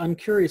 Also, I'm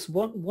curious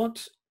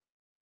what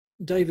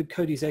David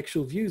Coady's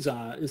actual views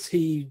are. Is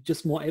he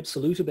just more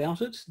absolute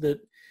about it, that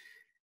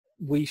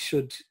we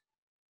should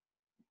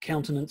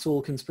countenance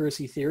all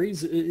conspiracy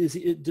theories?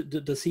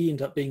 Does he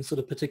end up being sort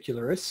of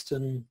particularist?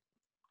 And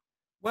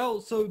well,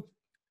 so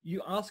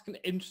you ask an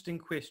interesting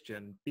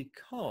question,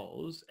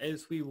 because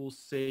as we will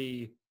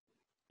see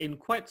in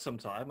quite some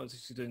time, I was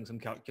actually doing some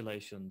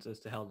calculations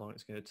as to how long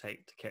it's going to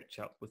take to catch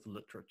up with the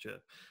literature.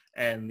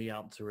 And the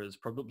answer is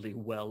probably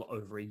well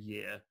over a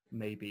year,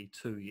 maybe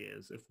 2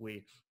 years, if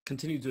we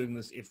continue doing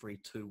this every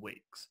 2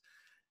 weeks.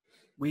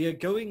 We are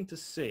going to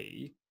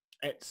see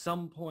at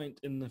some point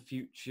in the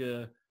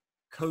future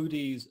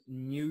Coady's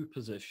new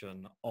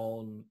position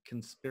on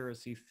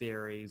conspiracy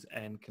theories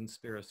and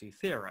conspiracy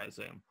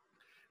theorizing,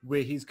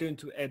 where he's going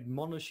to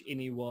admonish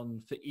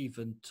anyone for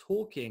even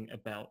talking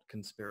about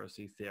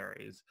conspiracy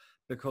theories,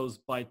 because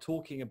by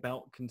talking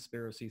about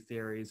conspiracy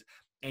theories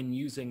and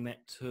using that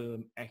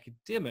term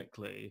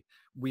academically,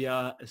 we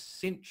are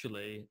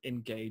essentially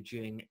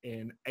engaging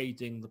in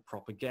aiding the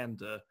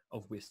propaganda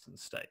of Western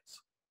states.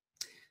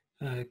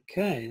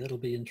 Okay, that'll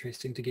be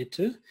interesting to get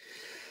to.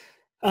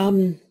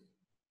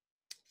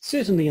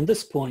 Certainly in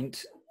this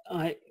point,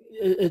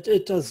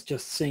 it does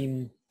just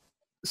seem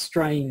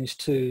strange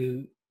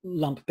to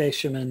lump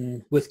Basham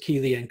in with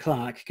Keely and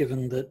Clarke,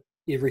 given that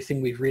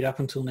everything we've read up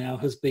until now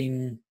has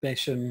been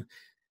Basham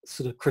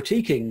sort of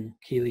critiquing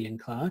Keely and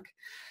Clarke.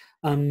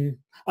 I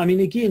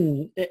mean,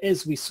 again,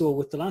 as we saw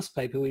with the last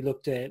paper we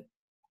looked at,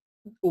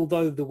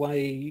 although the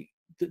way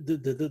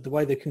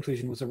the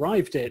conclusion was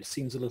arrived at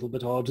seems a little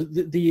bit odd,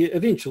 the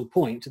eventual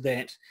point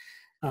that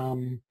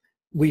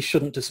we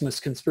shouldn't dismiss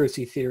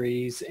conspiracy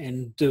theories,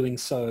 and doing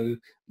so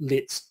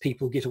lets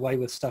people get away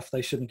with stuff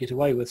they shouldn't get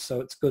away with,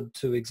 so it's good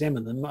to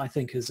examine them, I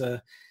think is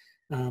a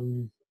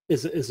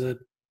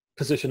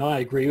position I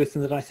agree with,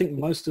 and that I think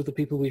most of the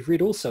people we've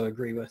read also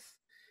agree with.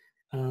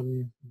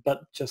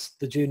 But just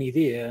the journey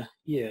there,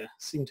 yeah,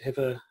 seem to have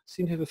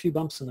a few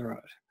bumps in the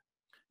road.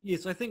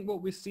 Yes, I think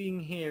what we're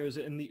seeing here is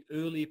that in the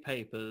early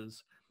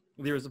papers,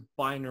 there is a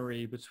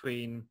binary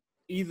between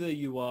either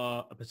you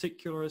are a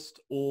particularist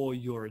or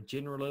you're a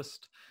generalist.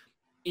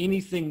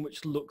 Anything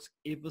which looks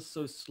ever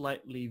so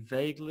slightly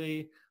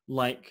vaguely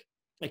like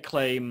a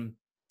claim,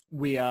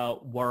 we are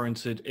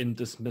warranted in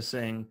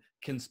dismissing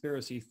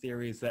conspiracy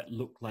theories that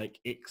look like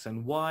X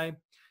and Y,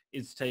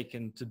 is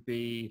taken to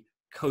be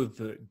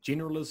covert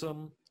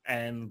generalism,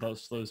 and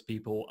those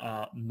people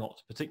are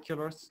not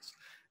particularists.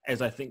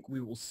 As I think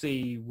we will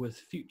see with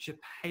future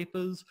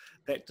papers,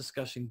 that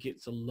discussion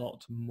gets a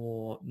lot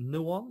more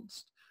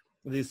nuanced.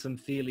 There's some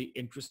fairly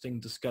interesting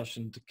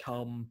discussion to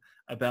come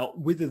about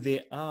whether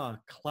there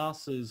are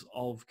classes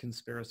of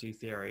conspiracy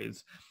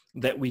theories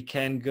that we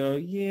can go,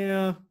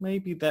 yeah,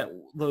 maybe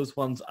those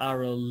ones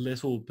are a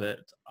little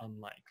bit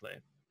unlikely.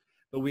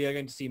 But we are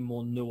going to see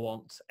more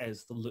nuance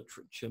as the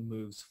literature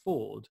moves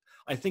forward.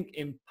 I think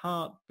in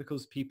part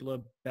because people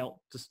are about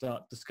to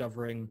start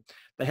discovering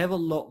they have a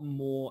lot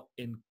more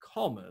in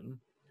common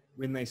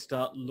when they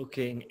start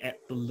looking at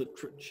the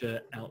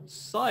literature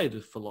outside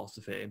of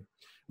philosophy,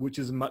 which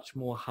is a much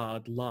more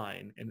hard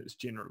line in its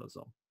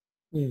generalism.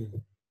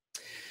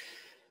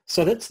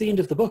 So that's the end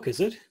of the book,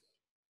 is it?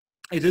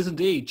 It is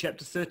indeed.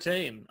 Chapter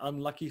 13,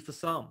 unlucky for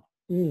some.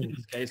 In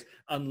this case,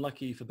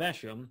 unlucky for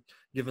Basham,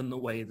 given the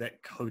way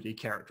that Coady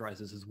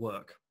characterizes his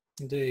work.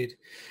 Indeed.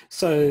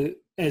 So,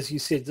 as you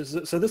said, this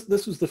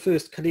was the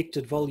first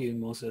collected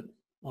volume, was it,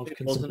 of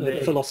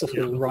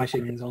philosophical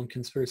writings on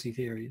conspiracy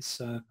theories?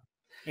 So,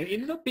 it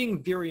ended up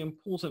being very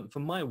important for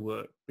my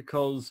work,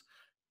 because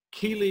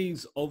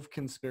Keely's Of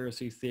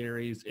Conspiracy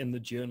Theories in the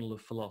Journal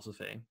of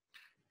Philosophy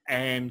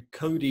and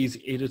Coady's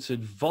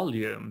edited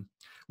volume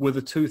were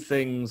the two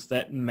things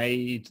that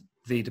made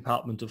the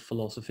Department of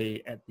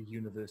Philosophy at the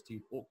University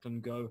of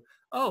Auckland go,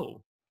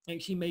 oh,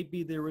 actually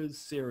maybe there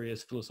is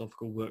serious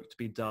philosophical work to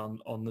be done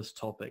on this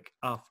topic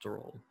after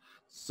all.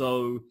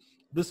 So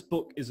this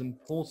book is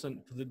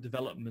important for the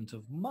development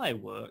of my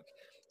work,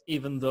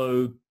 even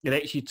though it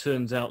actually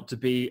turns out to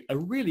be a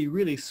really,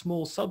 really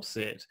small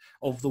subset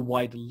of the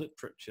wider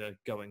literature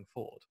going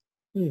forward.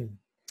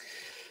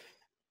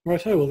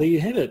 Righto, well there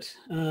you have it.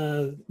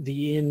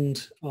 The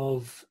end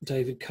of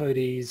David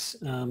Coady's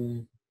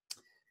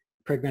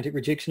Pragmatic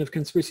Rejection of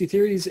Conspiracy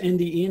Theories and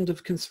the end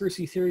of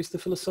Conspiracy Theories, the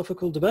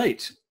Philosophical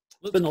Debate.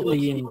 Let's but not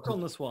the end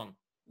on this one.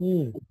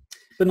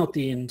 But not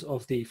the end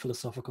of the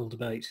philosophical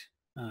debate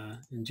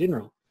in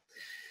general.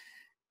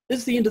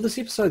 It's the end of this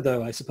episode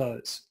though, I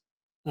suppose.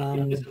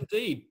 Yes,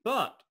 indeed.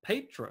 But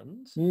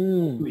patrons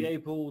will be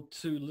able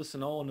to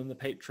listen on in the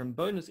patron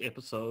bonus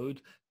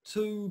episode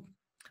to,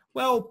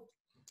 well,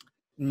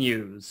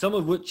 news, some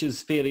of which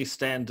is fairly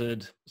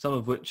standard, some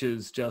of which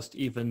is just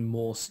even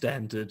more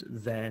standard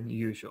than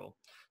usual.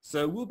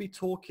 So we'll be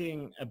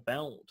talking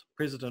about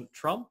President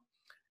Trump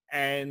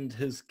and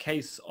his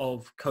case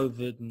of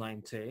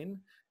COVID-19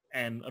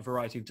 and a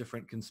variety of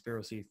different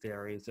conspiracy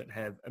theories that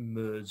have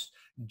emerged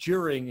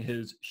during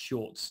his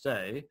short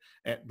stay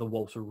at the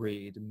Walter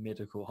Reed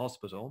Medical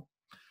Hospital.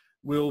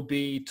 We'll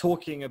be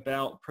talking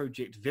about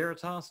Project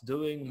Veritas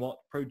doing what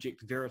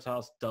Project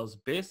Veritas does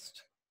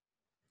best.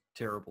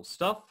 Terrible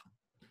stuff.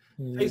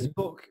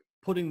 Facebook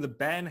putting the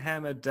ban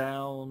hammer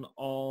down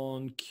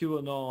on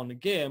QAnon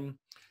again.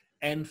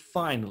 And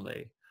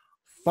finally,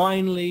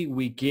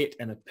 we get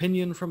an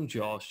opinion from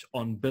Josh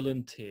on Bill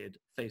and Ted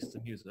Face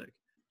the Music.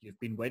 You've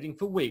been waiting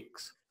for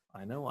weeks.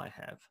 I know I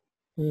have.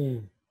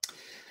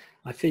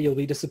 I fear you'll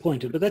be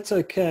disappointed, but that's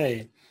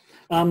okay.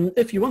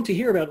 If you want to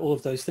hear about all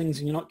of those things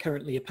and you're not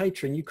currently a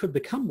patron, you could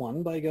become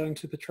one by going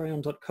to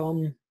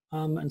patreon.com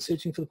and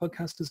searching for the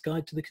Podcaster's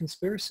Guide to the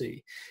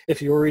Conspiracy.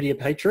 If you're already a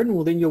patron,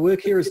 well then your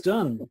work here is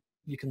done.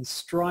 You can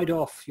stride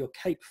off, your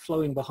cape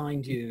flowing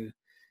behind you,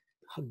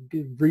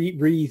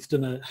 wreathed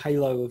in a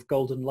halo of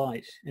golden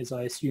light, as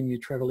I assume you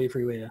travel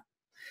everywhere.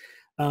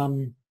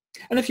 And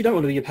if you don't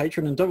want to be a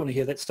patron and don't want to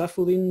hear that stuff,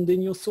 well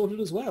then you're sorted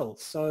as well.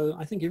 So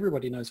I think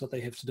everybody knows what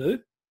they have to do.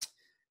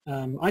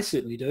 I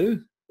certainly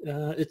do.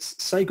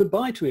 It's say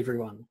goodbye to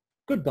everyone.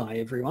 Goodbye,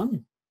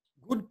 everyone.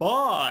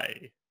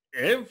 Goodbye,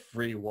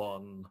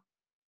 everyone.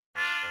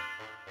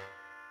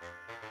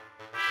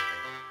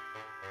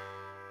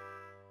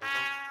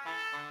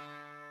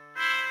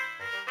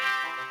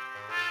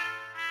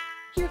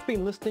 You've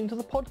been listening to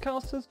the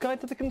Podcaster's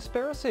Guide to the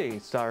Conspiracy,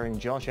 starring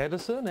Josh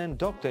Addison and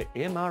Dr.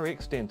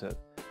 MRX Dentith,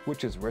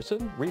 which is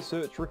written,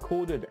 researched,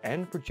 recorded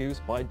and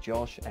produced by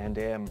Josh and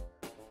M.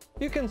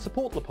 You can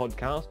support the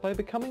podcast by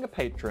becoming a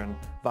patron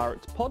via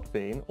its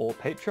Podbean or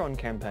Patreon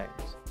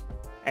campaigns.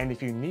 And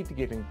if you need to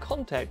get in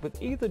contact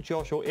with either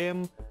Josh or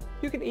M,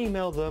 you can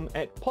email them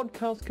at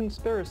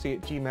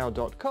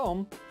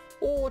podcastconspiracy@gmail.com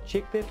or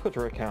check their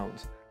Twitter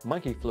accounts,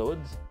 Monkey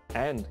Fluids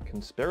and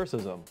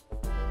Conspiracism.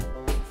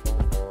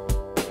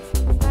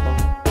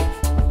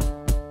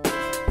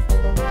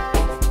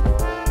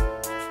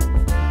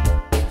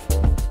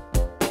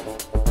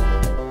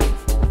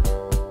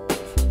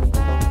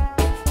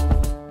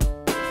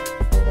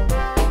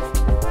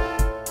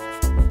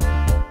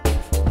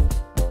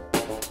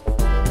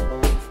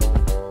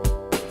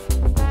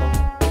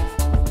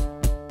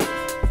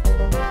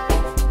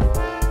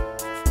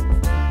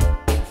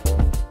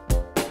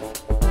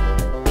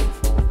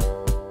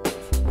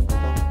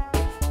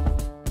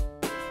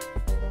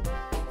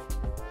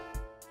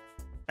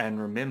 And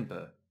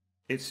remember,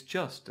 it's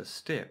just a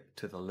step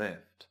to the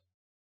left.